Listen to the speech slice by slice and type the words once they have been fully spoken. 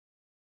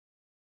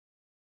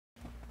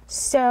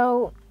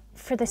So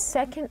for the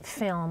second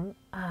film,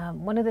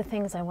 one of the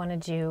things I want to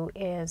do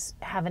is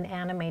have an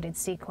animated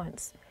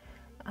sequence.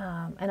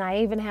 And I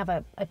even have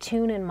a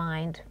tune in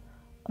mind.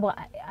 Well,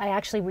 I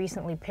actually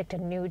recently picked a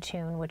new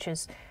tune, which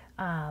is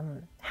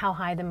How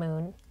High the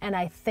Moon. And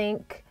I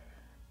think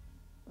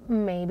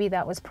maybe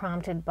that was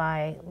prompted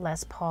by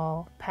Les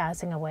Paul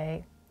passing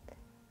away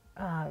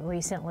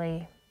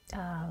recently,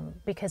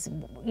 because,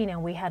 you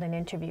know, we had an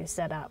interview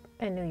set up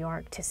in New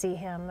York to see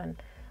him. And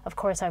of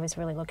course, I was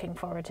really looking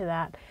forward to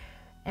that.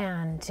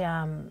 And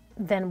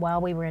then while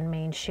we were in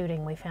Maine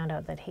shooting, we found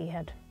out that he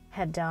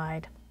had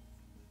died.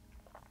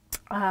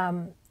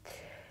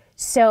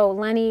 So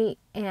Lenny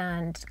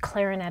and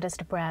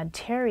clarinetist Brad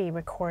Terry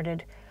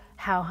recorded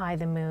How High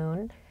the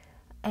Moon.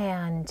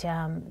 And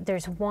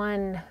there's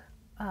one,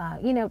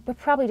 you know,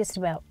 probably just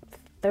about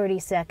 30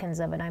 seconds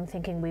of it. I'm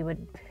thinking we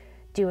would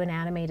do an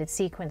animated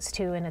sequence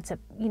too. And it's a,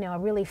 you know, a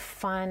really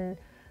fun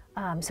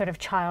sort of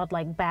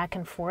childlike back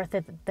and forth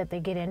that they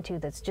get into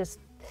that's just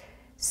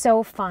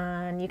so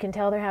fun. You can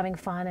tell they're having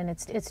fun, and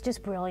it's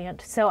just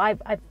brilliant. So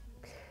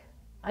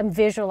I'm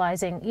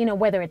visualizing, you know,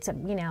 whether it's a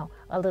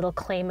little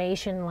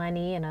claymation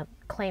Lenny and a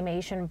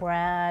claymation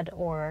Brad,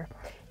 or,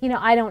 you know,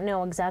 I don't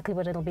know exactly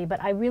what it'll be,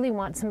 but I really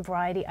want some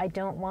variety. I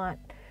don't want,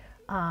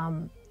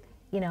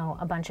 you know,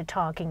 a bunch of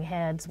talking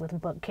heads with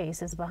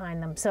bookcases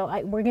behind them. So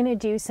we're going to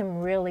do some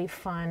really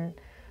fun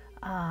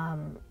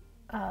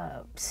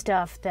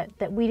stuff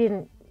that we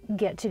didn't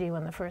get to do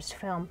in the first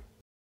film.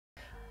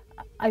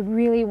 I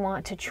really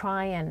want to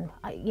try and,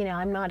 you know,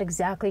 I'm not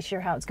exactly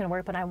sure how it's going to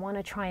work, but I want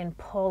to try and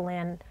pull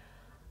in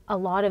a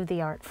lot of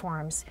the art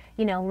forms.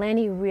 You know,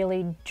 Lenny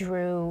really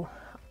drew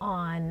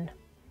on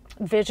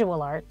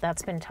visual art.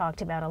 That's been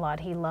talked about a lot.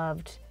 He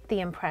loved the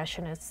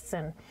Impressionists,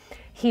 and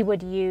he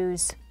would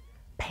use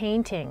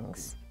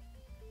paintings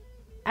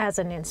as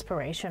an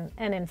inspiration,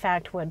 and in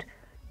fact would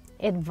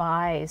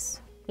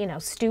advise, you know,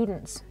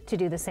 students to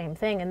do the same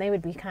thing, and they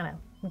would be kind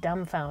of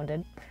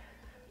dumbfounded.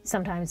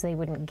 Sometimes they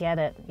wouldn't get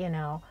it, you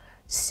know.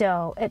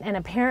 So, and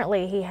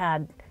apparently he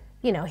had,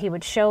 you know, he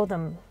would show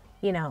them,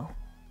 you know,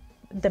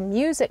 the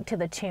music to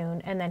the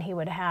tune, and then he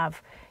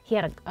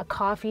had a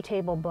coffee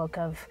table book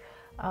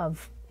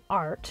of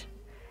art,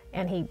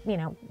 and he, you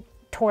know,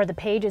 tore the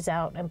pages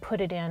out and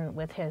put it in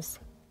with his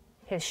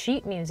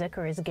sheet music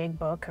or his gig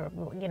book, or,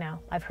 you know,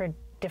 I've heard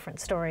different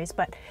stories,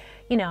 but,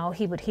 you know,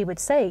 he would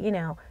say, you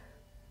know,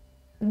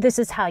 this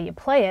is how you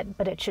play it,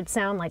 but it should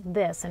sound like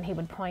this, and he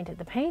would point at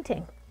the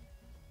painting.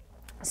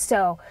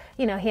 So,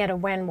 you know, he had a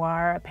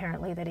Renoir,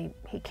 apparently, that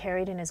he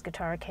carried in his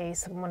guitar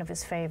case, one of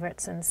his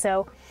favorites. And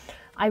so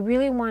I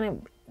really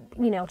want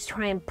to, you know,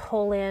 try and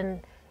pull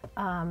in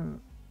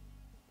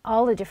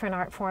all the different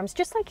art forms,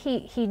 just like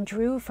he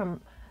drew from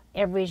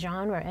every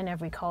genre and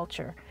every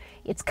culture.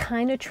 It's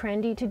kind of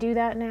trendy to do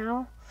that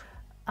now.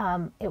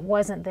 It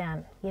wasn't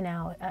then, you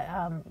know.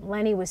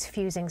 Lenny was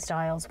fusing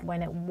styles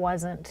when it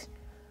wasn't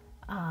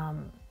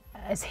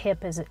as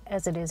hip as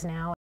it is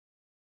now.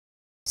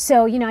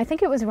 So, you know, I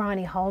think it was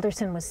Ronnie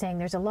Halderson was saying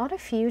there's a lot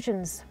of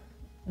fusions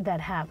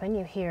that happen.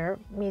 You hear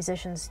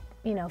musicians,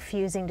 you know,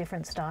 fusing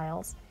different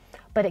styles,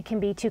 but it can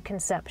be too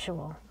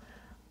conceptual.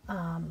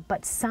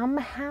 But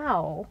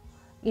somehow,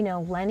 you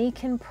know, Lenny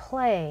can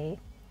play,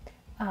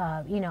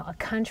 you know, a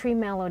country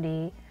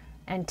melody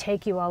and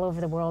take you all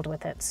over the world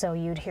with it. So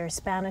you'd hear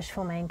Spanish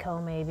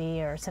flamenco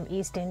maybe, or some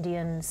East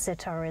Indian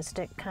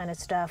sitaristic kind of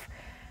stuff,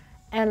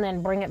 and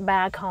then bring it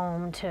back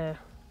home to,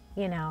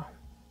 you know,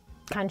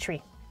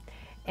 country.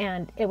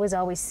 And it was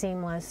always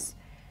seamless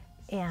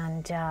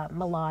and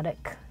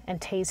melodic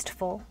and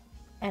tasteful.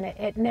 And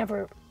it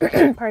never,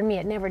 pardon me,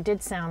 it never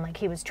did sound like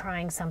he was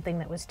trying something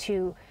that was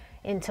too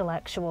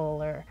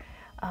intellectual, or,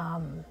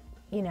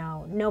 you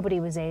know, nobody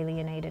was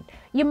alienated.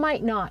 You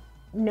might not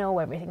know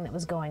everything that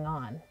was going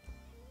on.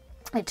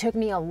 It took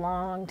me a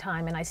long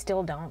time, and I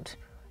still don't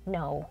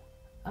know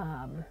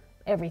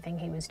everything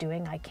he was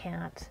doing. I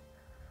can't,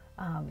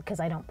 because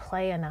I don't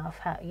play enough.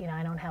 You know,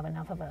 I don't have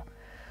enough of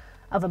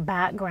a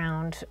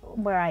background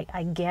where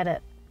I get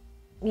it,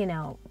 you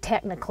know,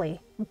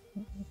 technically,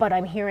 but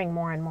I'm hearing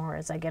more and more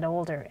as I get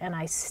older, and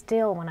I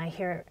still, when I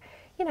hear,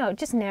 you know, it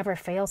just never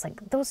fails. Like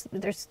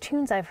there's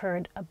tunes I've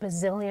heard a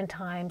bazillion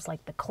times,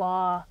 like The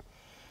Claw,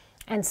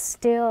 and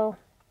still,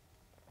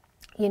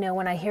 you know,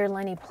 when I hear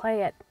Lenny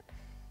play it,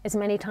 as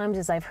many times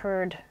as I've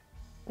heard,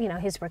 you know,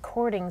 his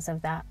recordings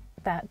of that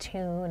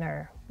tune,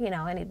 or, you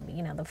know, any,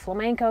 you know, the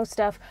flamenco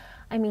stuff,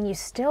 I mean, you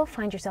still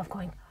find yourself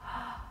going,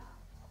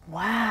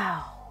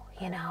 wow,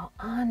 you know,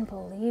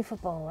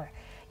 unbelievable, or,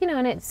 you know,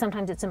 and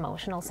sometimes it's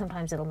emotional,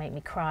 sometimes it'll make me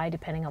cry,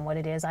 depending on what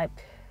it is. I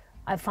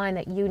find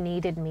that You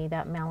Needed Me,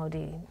 that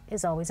melody,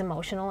 is always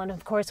emotional, and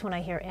of course when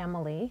I hear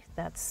Emily,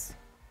 that's,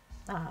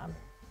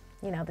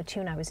 you know, the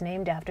tune I was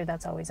named after,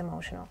 that's always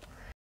emotional.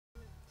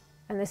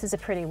 And this is a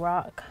pretty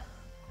rock.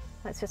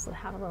 Let's just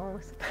have a little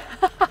listen.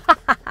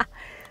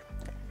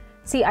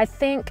 See, I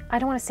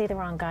don't want to say the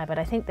wrong guy, but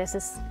I think this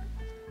is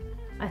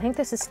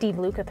Steve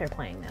Lukather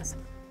playing this.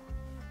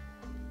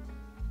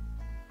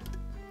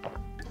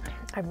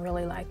 I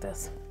really like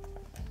this.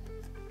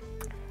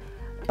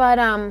 But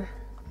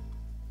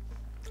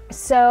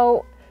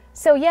so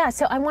yeah,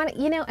 so I want to,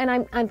 you know, and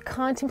I'm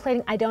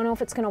contemplating, I don't know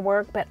if it's going to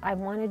work, but I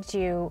wanted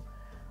to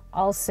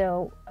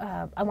also,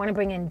 I want to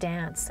bring in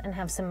dance and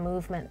have some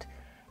movement,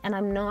 and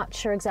I'm not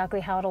sure exactly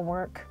how it'll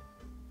work.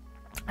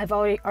 I've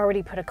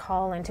already put a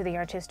call into the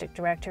artistic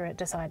director at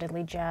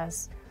Decidedly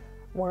Jazz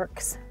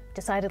Works,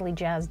 Decidedly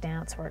Jazz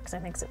Dance Works, I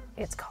think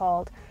it's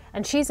called,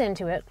 and she's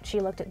into it.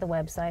 She looked at the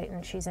website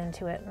and she's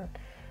into it and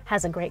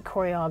has a great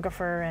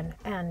choreographer,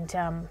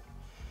 and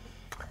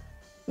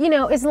you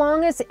know, as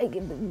long as,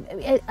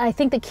 I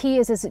think the key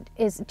is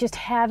just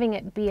having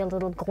it be a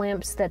little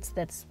glimpse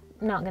that's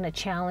not going to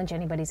challenge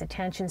anybody's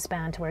attention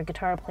span to where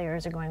guitar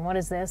players are going, what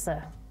is this,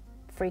 a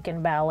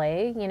freaking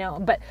ballet, you know?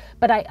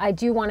 But I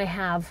do want to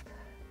have,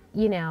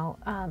 you know,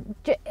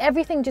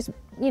 everything just,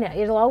 you know,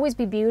 it'll always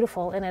be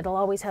beautiful and it'll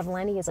always have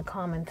Lenny as a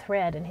common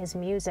thread in his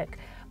music,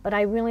 but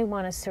I really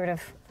want to sort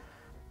of,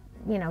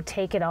 you know,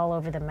 take it all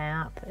over the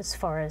map as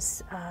far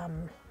as,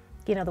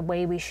 you know, the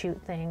way we shoot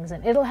things,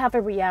 and it'll have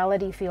a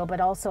reality feel, but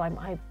also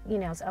you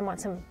know, I want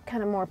some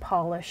kind of more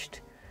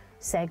polished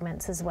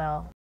segments as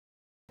well.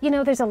 You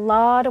know, there's a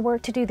lot of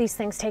work to do. These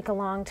things take a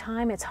long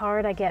time. It's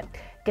hard. I get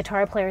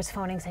guitar players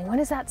phoning saying, when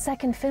is that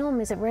second film?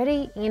 Is it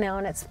ready? You know,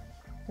 and it's,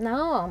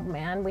 no,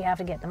 man, we have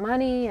to get the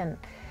money, and,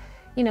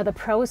 you know, the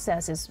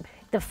process is,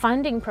 the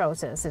funding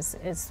process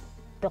is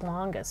the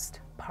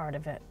longest part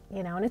of it,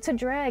 you know, and it's a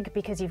drag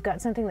because you've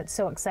got something that's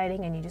so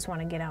exciting and you just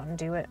want to get out and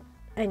do it,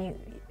 and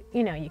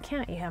you know, you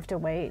can't, you have to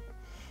wait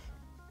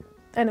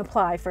and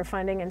apply for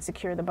funding and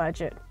secure the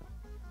budget.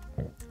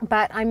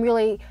 But I'm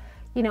really,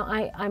 you know,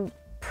 I'm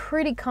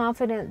pretty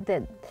confident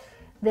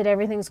that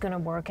everything's going to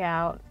work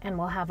out and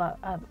we'll have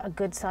a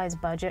good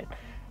sized budget.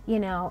 You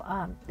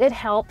know, it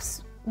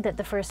helps that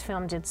the first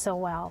film did so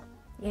well.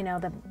 You know,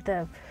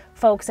 the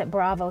folks at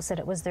Bravo said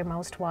it was their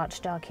most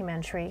watched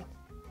documentary.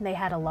 They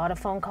had a lot of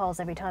phone calls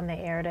every time they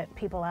aired it,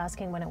 people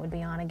asking when it would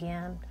be on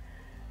again.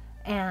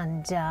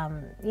 And,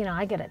 you know,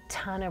 I get a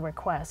ton of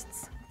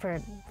requests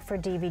for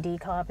DVD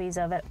copies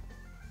of it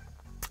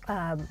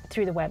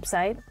through the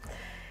website.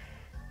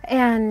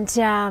 And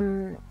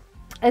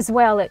as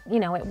well, it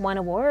won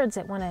awards.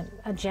 It won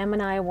a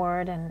Gemini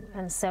Award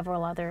and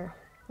several other,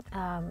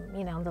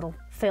 you know, little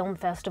film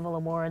festival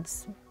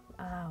awards,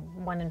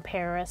 one in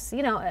Paris,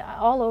 you know,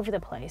 all over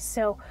the place.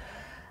 So,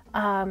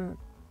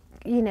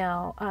 you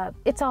know,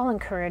 it's all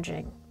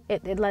encouraging.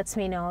 It lets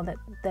me know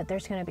that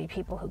there's going to be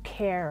people who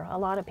care. A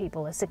lot of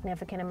people, a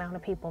significant amount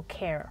of people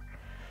care.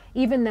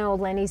 Even though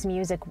Lenny's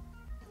music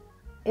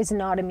is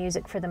not a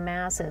music for the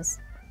masses,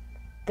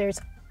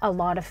 there's a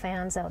lot of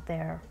fans out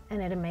there,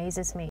 and it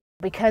amazes me.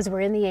 Because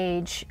we're in the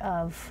age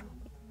of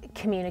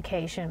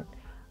communication,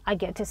 I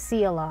get to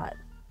see a lot,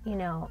 you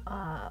know,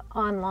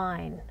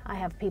 online. I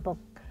have people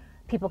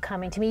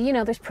coming to me. You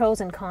know, there's pros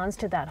and cons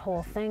to that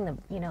whole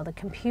thing, you know, the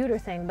computer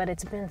thing, but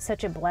it's been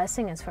such a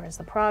blessing as far as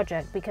the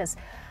project, because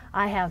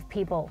I have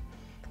people,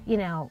 you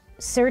know,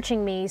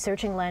 searching me,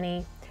 searching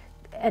Lenny,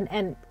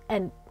 and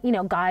you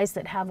know, guys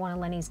that have one of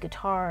Lenny's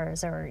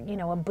guitars, or, you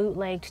know, a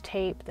bootlegged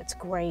tape that's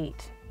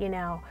great, you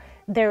know,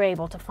 they're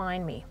able to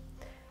find me.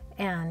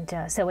 And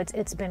so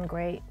it's been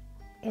great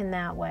in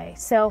that way.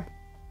 So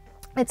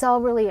it's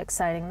all really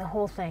exciting, the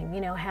whole thing,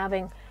 you know,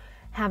 having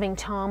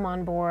Tom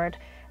on board.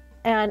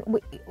 And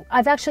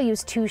I've actually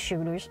used two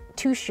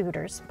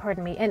shooters,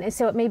 pardon me, and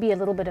so it may be a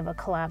little bit of a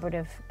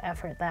collaborative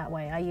effort that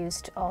way. I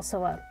used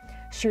also a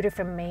shooter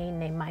from Maine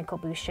named Michael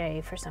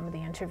Boucher for some of the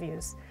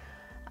interviews,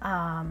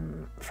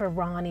 for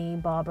Ronnie,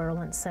 Bob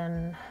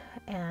Erlinson,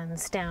 and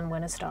Stan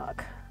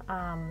Winnestock.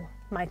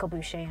 Michael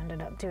Boucher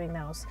ended up doing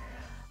those,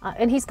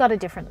 and he's got a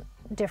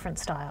different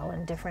style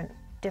and different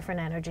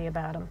energy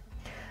about him.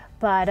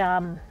 But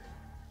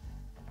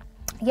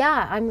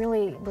yeah, I'm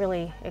really,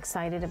 really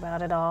excited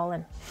about it all,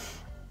 and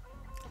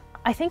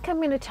I think I'm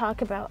going to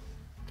talk about,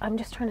 I'm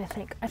just trying to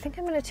think, I think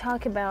I'm going to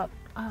talk about,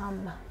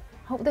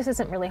 hope this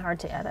isn't really hard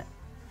to edit.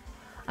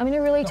 I'm going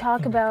to really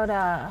talk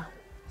about,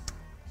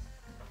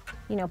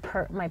 you know,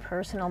 my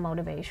personal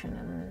motivation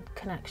and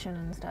connection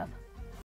and stuff.